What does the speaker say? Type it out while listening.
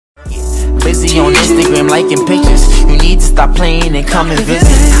busy on Instagram liking pictures. You need to stop playing and come and visit.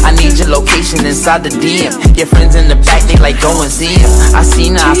 I need your location inside the DM. Your friends in the back, they like go and see him. I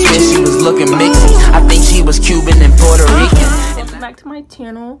seen her, I swear she was looking mixed. I think she was Cuban and Puerto Rican. Welcome back to my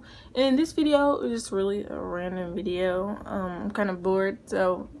channel. And this video is just really a random video. I'm kind of bored,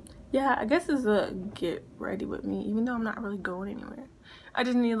 so yeah, I guess it's a get ready with me, even though I'm not really going anywhere. I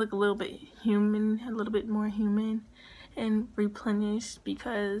just need to look a little bit human, a little bit more human, and replenished,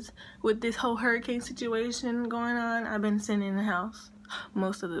 because with this whole hurricane situation going on, I've been sitting in the house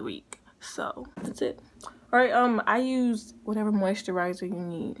most of the week. So that's it. Alright, I use whatever moisturizer you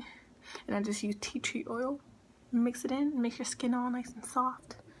need, and I just use tea tree oil. Mix it in, makes your skin all nice and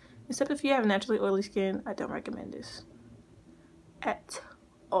soft. Except if you have naturally oily skin, I don't recommend this at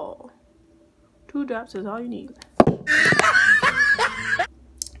all. 2 drops is all you need.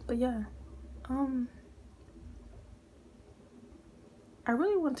 But yeah, I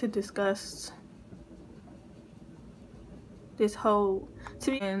really want to discuss this whole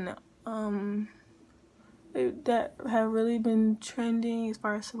that have really been trending as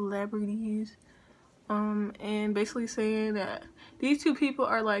far as celebrities, and basically saying that these 2 people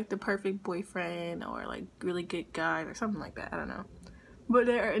are like the perfect boyfriend or like really good guys or something like that. I don't know, but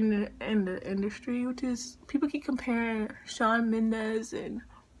they're in the industry, which is, people keep comparing Shawn Mendes and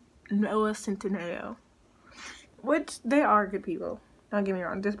Noah Centineo, which they are good people, don't get me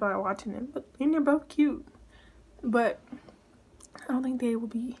wrong, just by watching them, and they're both cute, but I don't think they will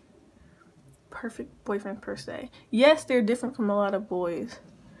be perfect boyfriends per se. Yes, they're different from a lot of boys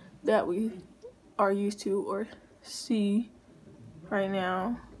that we are used to or see right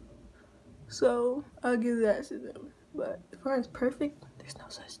now, so I'll give that to them. But as far as perfect, there's no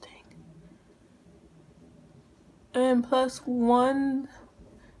such thing. And plus, one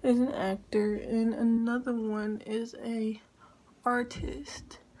is an actor and another one is a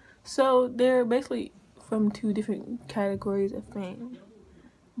artist, so they're basically from 2 different categories of fame.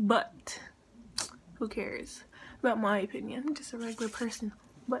 But who cares about my opinion? I'm just a regular person.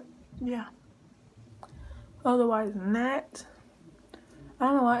 But yeah, otherwise than that, I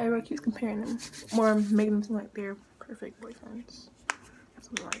don't know why everybody keeps comparing them or making them seem like they're perfect boyfriends,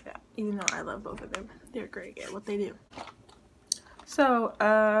 something like that, even though I love both of them. They're great at what they do. So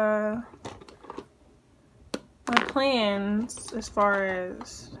my plans as far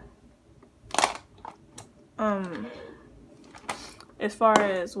as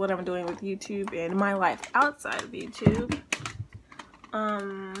what I'm doing with YouTube and my life outside of YouTube,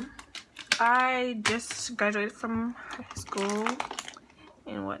 I just graduated from high school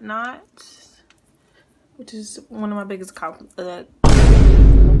and whatnot, which is one of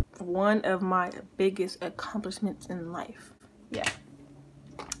my biggest accomplishments in life. Yeah.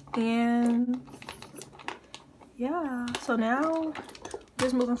 And yeah, so now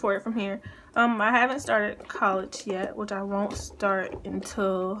just moving forward from here. I haven't started college yet, which I won't start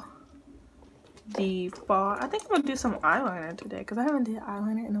until the fall. I think I'm gonna do some eyeliner today, because I haven't did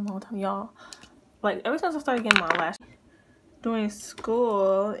eyeliner in a long time, y'all. Like, ever since I started getting my lashes, doing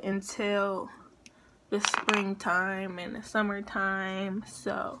school until the springtime and the summertime.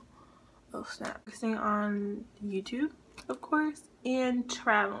 So, oh snap, focusing on YouTube, of course, and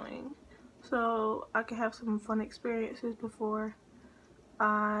traveling, so I can have some fun experiences before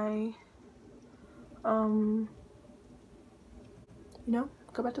I you know,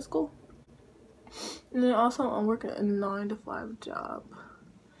 go back to school. And then also I'm working a 9-to-5 job,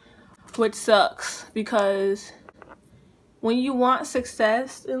 which sucks, because when you want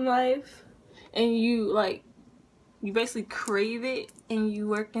success in life and you basically crave it, and you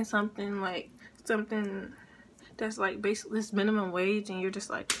work in something that's like basically this minimum wage, and you're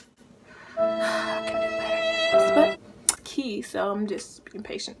just like, I can do better than this, but key. So I'm just being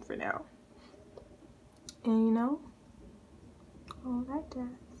patient for now, and you know, all that jazz.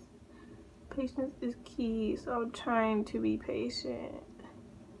 Patience is key, so I'm trying to be patient.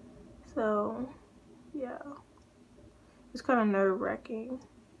 So yeah, it's kind of nerve-wracking,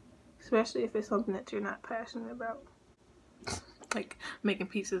 especially if it's something that you're not passionate about. Like, making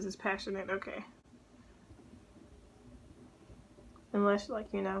pizzas is passionate, okay. Unless,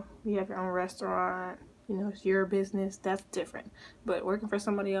 like, you know, you have your own restaurant, you know, it's your business, that's different. But working for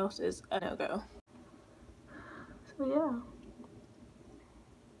somebody else is a no-go. So yeah,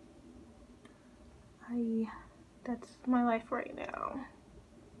 that's my life right now,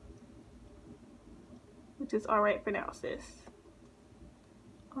 which is alright for now, sis.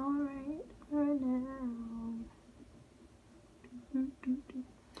 Alright for now.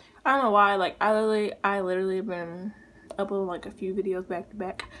 I don't know why, like, I literally been uploading like a few videos back to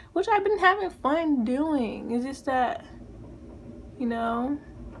back, which I've been having fun doing. It's just that, you know,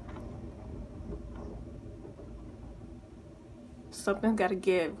 Something's gotta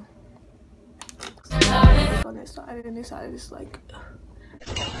give. On this side and this side is like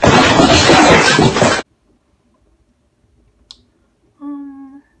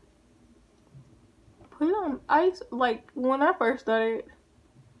put on ice. Like when I first started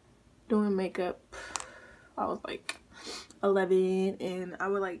doing makeup, I was like 11 and I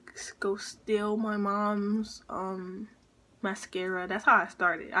would like go steal my mom's mascara. That's how I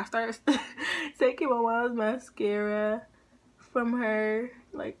started. I started taking my mom's mascara from her,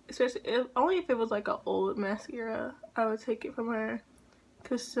 like especially only if it was like an old mascara. I would take it from her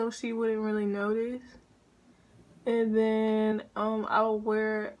cause so she wouldn't really notice. And then I would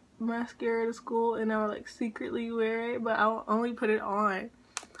wear mascara to school and I would like secretly wear it, but I would only put it on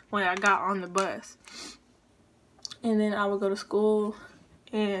when I got on the bus. And then I would go to school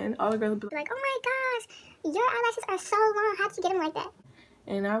and all the girls would be like, oh my gosh, your eyelashes are so long, how'd you get them like that?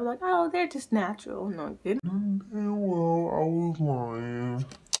 And I was like, oh, they're just natural. No, they well, I was lying.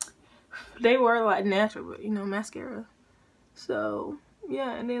 They were like natural, but you know, mascara. So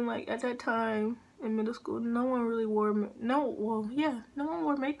yeah, and then like at that time in middle school, no one really wore no one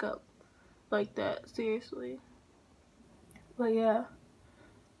wore makeup like that, seriously. But yeah,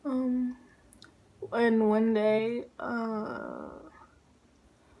 and one day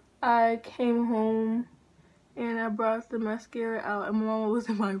I came home and I brought the mascara out and my mama was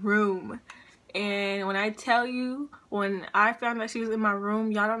in my room. And when I tell you, when I found out she was in my room,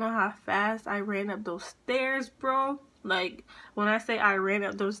 y'all don't know how fast I ran up those stairs, bro. Like, when I say I ran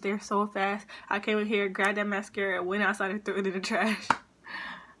up those stairs so fast, I came in here, grabbed that mascara, went outside and threw it in the trash.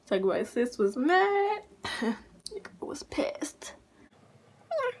 It's like my sis was mad. I was pissed.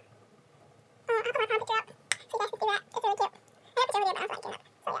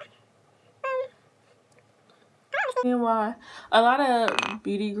 And why a lot of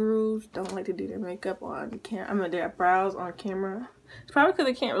beauty gurus don't like to do their makeup on camera. I mean, their brows on camera. It's probably because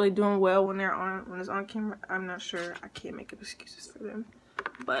they can't really do them well when it's on camera. I'm not sure. I can't make up excuses for them,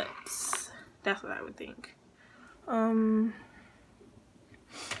 but that's what I would think.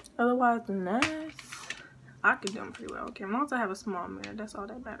 Otherwise than that, I can do them pretty well on camera. As long as I have a small mirror, that's all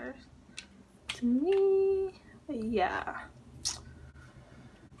that matters to me. But yeah.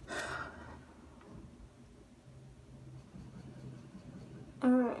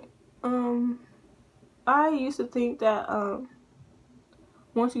 Alright, I used to think that,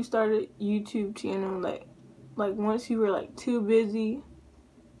 once you started a YouTube channel, like once you were, like, too busy,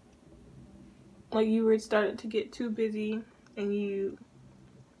 like, you were started to get too busy, and you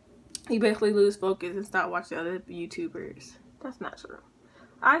basically lose focus and stop watching other YouTubers. That's not true.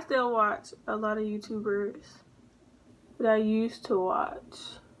 I still watch a lot of YouTubers that I used to watch,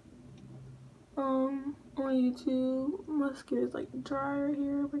 on YouTube. My skin is like dry right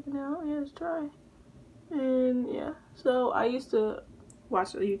here, breaking out. Yeah, it's dry. And yeah, so I used to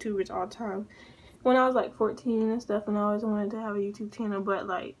watch the YouTubers all the time when I was like 14 and stuff, and I always wanted to have a YouTube channel, but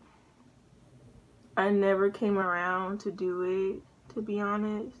like I never came around to do it, to be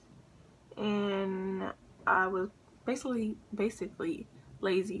honest. And I was basically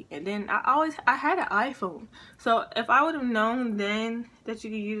lazy. And then I had an iPhone, so if I would have known then that you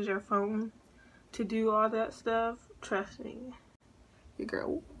could use your phone to do all that stuff, trust me, your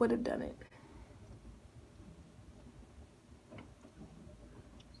girl would have done it.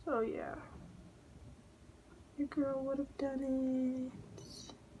 So yeah, your girl would have done it.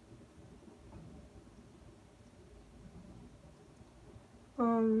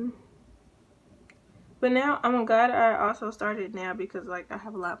 But now I'm glad I also started now, because like I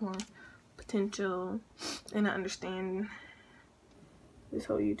have a lot more potential and I understand this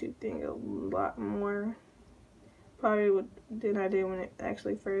whole YouTube thing a lot more probably than I did when it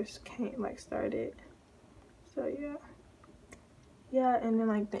actually first started. So yeah, and then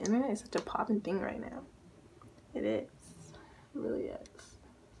like the internet is such a popping thing right now. It is, it really is.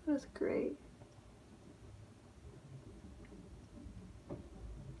 That's great.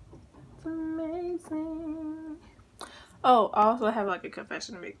 It's amazing. Oh, I also have like a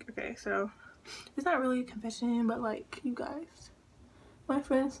confession to make. Okay, so it's not really a confession, but like, you guys, my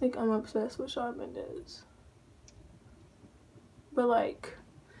friends think I'm obsessed with Shawn Mendes. But like,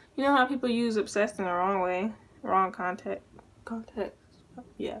 you know how people use obsessed in the wrong way, wrong context.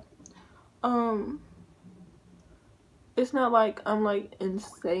 Yeah. It's not like I'm like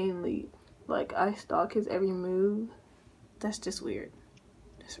insanely, like I stalk his every move. That's just weird.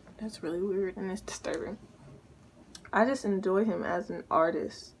 That's really weird and it's disturbing. I just enjoy him as an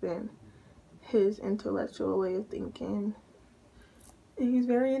artist and his intellectual way of thinking. And he's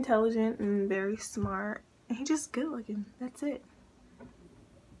very intelligent and very smart. And he's just good looking. That's it.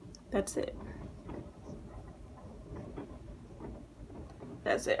 That's it.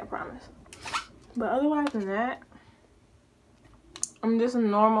 That's it, I promise. But otherwise than that, I'm just a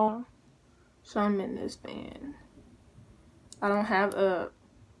normal Shawn Mendes fan. I don't have a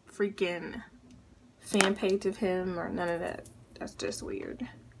freaking fan page of him or none of that. That's just weird.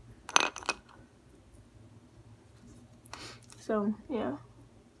 So yeah.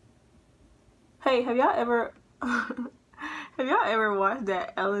 Hey, have y'all ever watched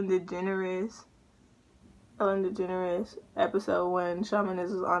that Ellen DeGeneres episode when Shawn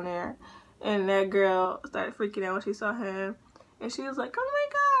Mendes was on there and that girl started freaking out when she saw him and she was like, oh my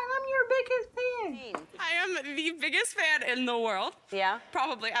god, I'm your biggest fan. I am the biggest fan in the world. Yeah.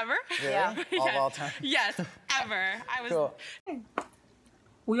 Probably ever. Really? Yeah. Of all time? Yes, ever. I was. Cool.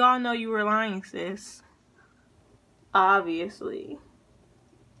 We all know you were lying, sis. Obviously.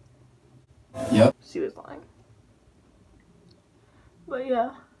 Yep. She was lying. But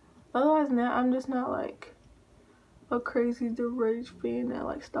yeah, otherwise than that, I'm just not like a crazy deranged fan that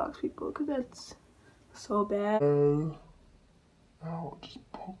like stalks people, because that's so bad. Ow,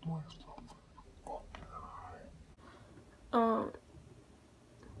 just poked myself.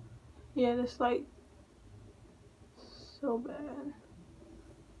 Yeah, that's like so bad.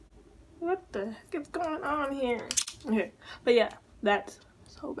 What the heck is going on here? Okay, but yeah, that's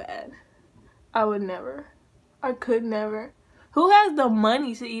so bad. I would never. I could never. Who has the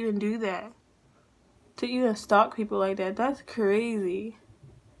money to even do that? To even stalk people like that? That's crazy.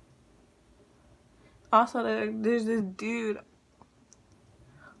 Also, there's this dude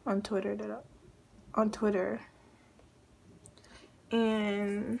on Twitter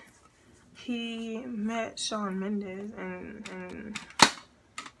and he met Shawn Mendes and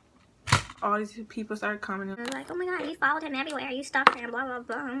all these people started commenting. They're like, oh my god, you followed him everywhere, you stalked him, blah blah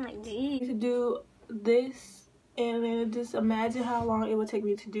blah. I'm like, geez. To do this, and then just imagine how long it would take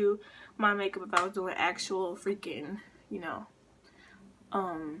me to do my makeup if I was doing actual freaking, you know,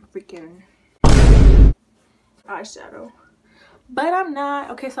 freaking eyeshadow. But I'm not.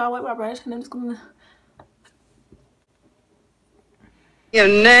 Okay, so I wet my brush and I'm just gonna. You're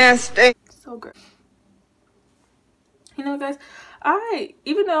nasty. So great. You know, guys,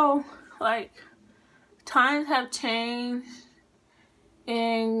 even though like times have changed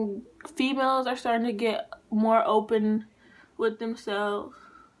and females are starting to get more open with themselves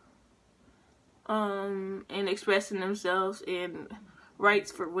and expressing themselves in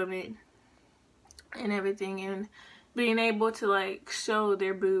rights for women and everything, and being able to like show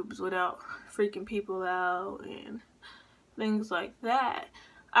their boobs without freaking people out and things like that,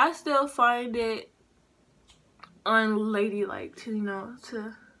 I still find it unladylike to, you know,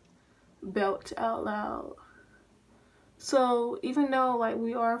 to belch out loud. So even though like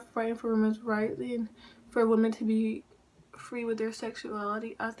we are fighting for women's rights and for women to be free with their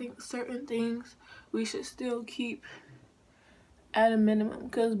sexuality, I think certain things we should still keep at a minimum,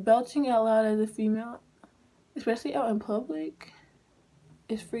 because belching out loud as a female, especially out in public,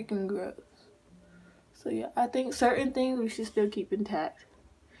 is freaking gross. So yeah, I think certain things we should still keep intact,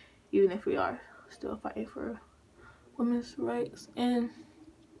 even if we are still fighting for women's rights. And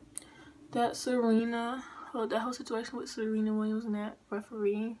that that whole situation with Serena Williams and that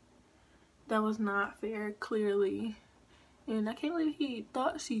referee, that was not fair, clearly. And I can't believe he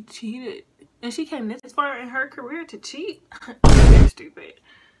thought she cheated. And she came this far in her career to cheat? They're stupid.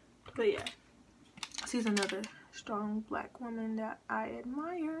 But yeah, she's another strong black woman that I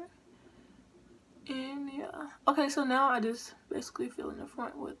admire. And yeah. Okay, so now I just basically fill in the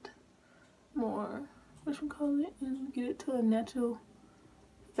front with more, whatchamacallit, and get it to a natural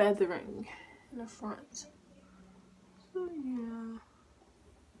feathering in the front. So yeah.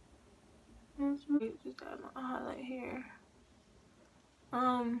 That's really just add my highlight here.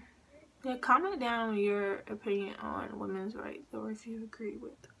 Yeah, comment down your opinion on women's rights, or if you agree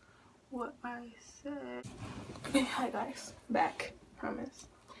with what I said. Okay, hi guys, back, promise.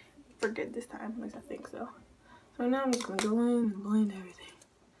 For good this time, at least I think so. So now I'm just gonna go in and blend everything.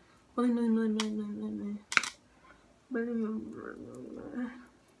 Blend, blend, blend, blend, blend, blend, blend. Blend, blend, blend, blend.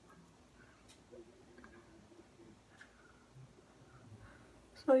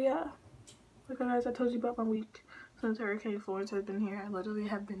 So yeah, like guys, I told you about my week. Since Hurricane Florence has been here, I literally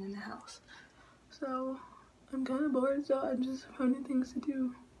have been in the house. So I'm kind of bored, so I'm just finding things to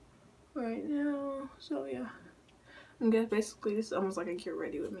do right now. So yeah, I guess basically this is almost like a get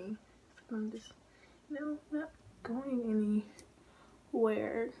ready with me. I'm just, you know, not going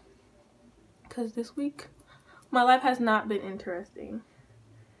anywhere, because this week my life has not been interesting.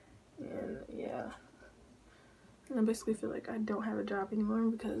 And yeah, and I basically feel like I don't have a job anymore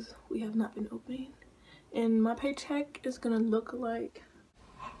because we have not been opening. And my paycheck is gonna look like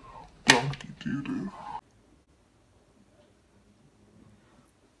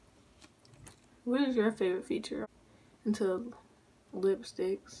What is your favorite feature? Into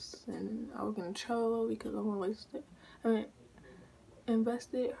lipsticks, and I was gonna Cholo because I want lipstick. I mean,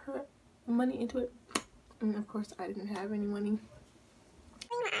 invested her money into it, and of course I didn't have any money.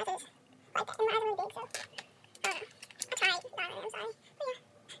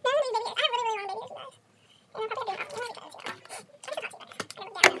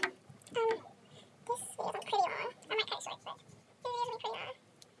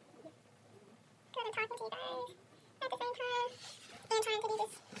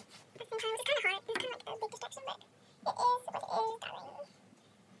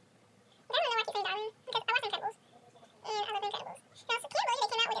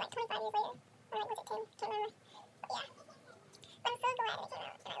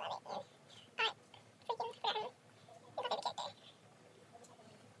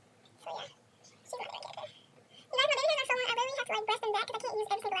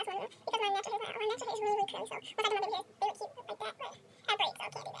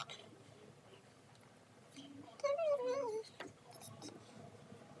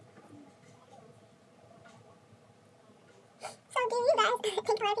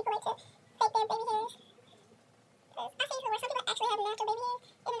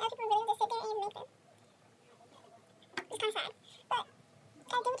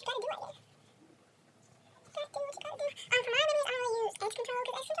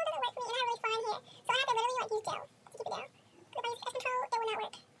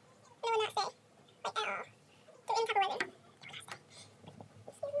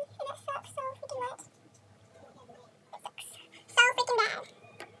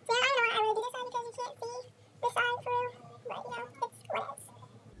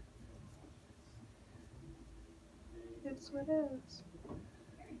 It's what it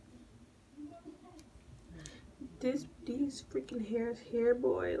is. These freaking hairs here,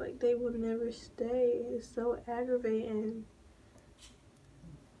 boy, like they will never stay. It's so aggravating.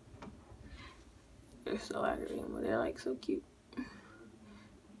 They're so aggravating, but they're like so cute.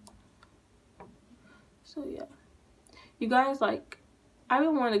 So yeah, you guys, like, I've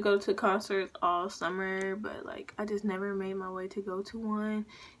been wanting to go to concerts all summer, but like I just never made my way to go to one.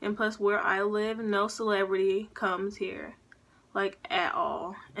 And plus, where I live, no celebrity comes here, like, at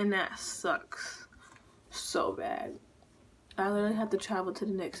all, and that sucks so bad. I literally have to travel to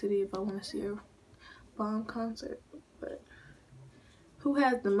the next city if I want to see a bomb concert, but who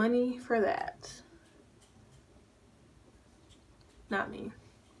has the money for that? Not me.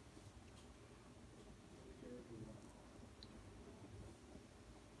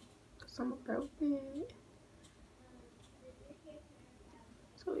 I'm about it.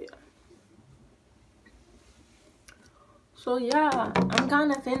 So yeah, I'm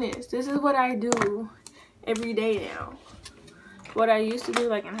kind of finished. This is what I do every day now. What I used to do,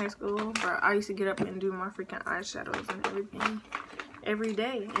 like, in high school, where I used to get up and do my freaking eyeshadows and everything every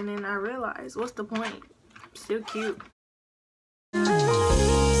day, and then I realized, what's the point? I'm still cute.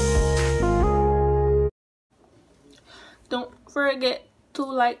 Don't forget to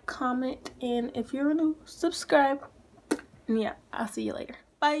like, comment, and if you're new, subscribe. And yeah, I'll see you later.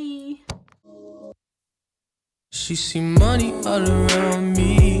 Bye. She see money all around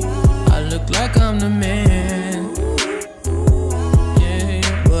me. I look like I'm the man.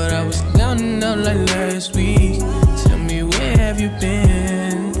 Yeah, but I was down and out like last week.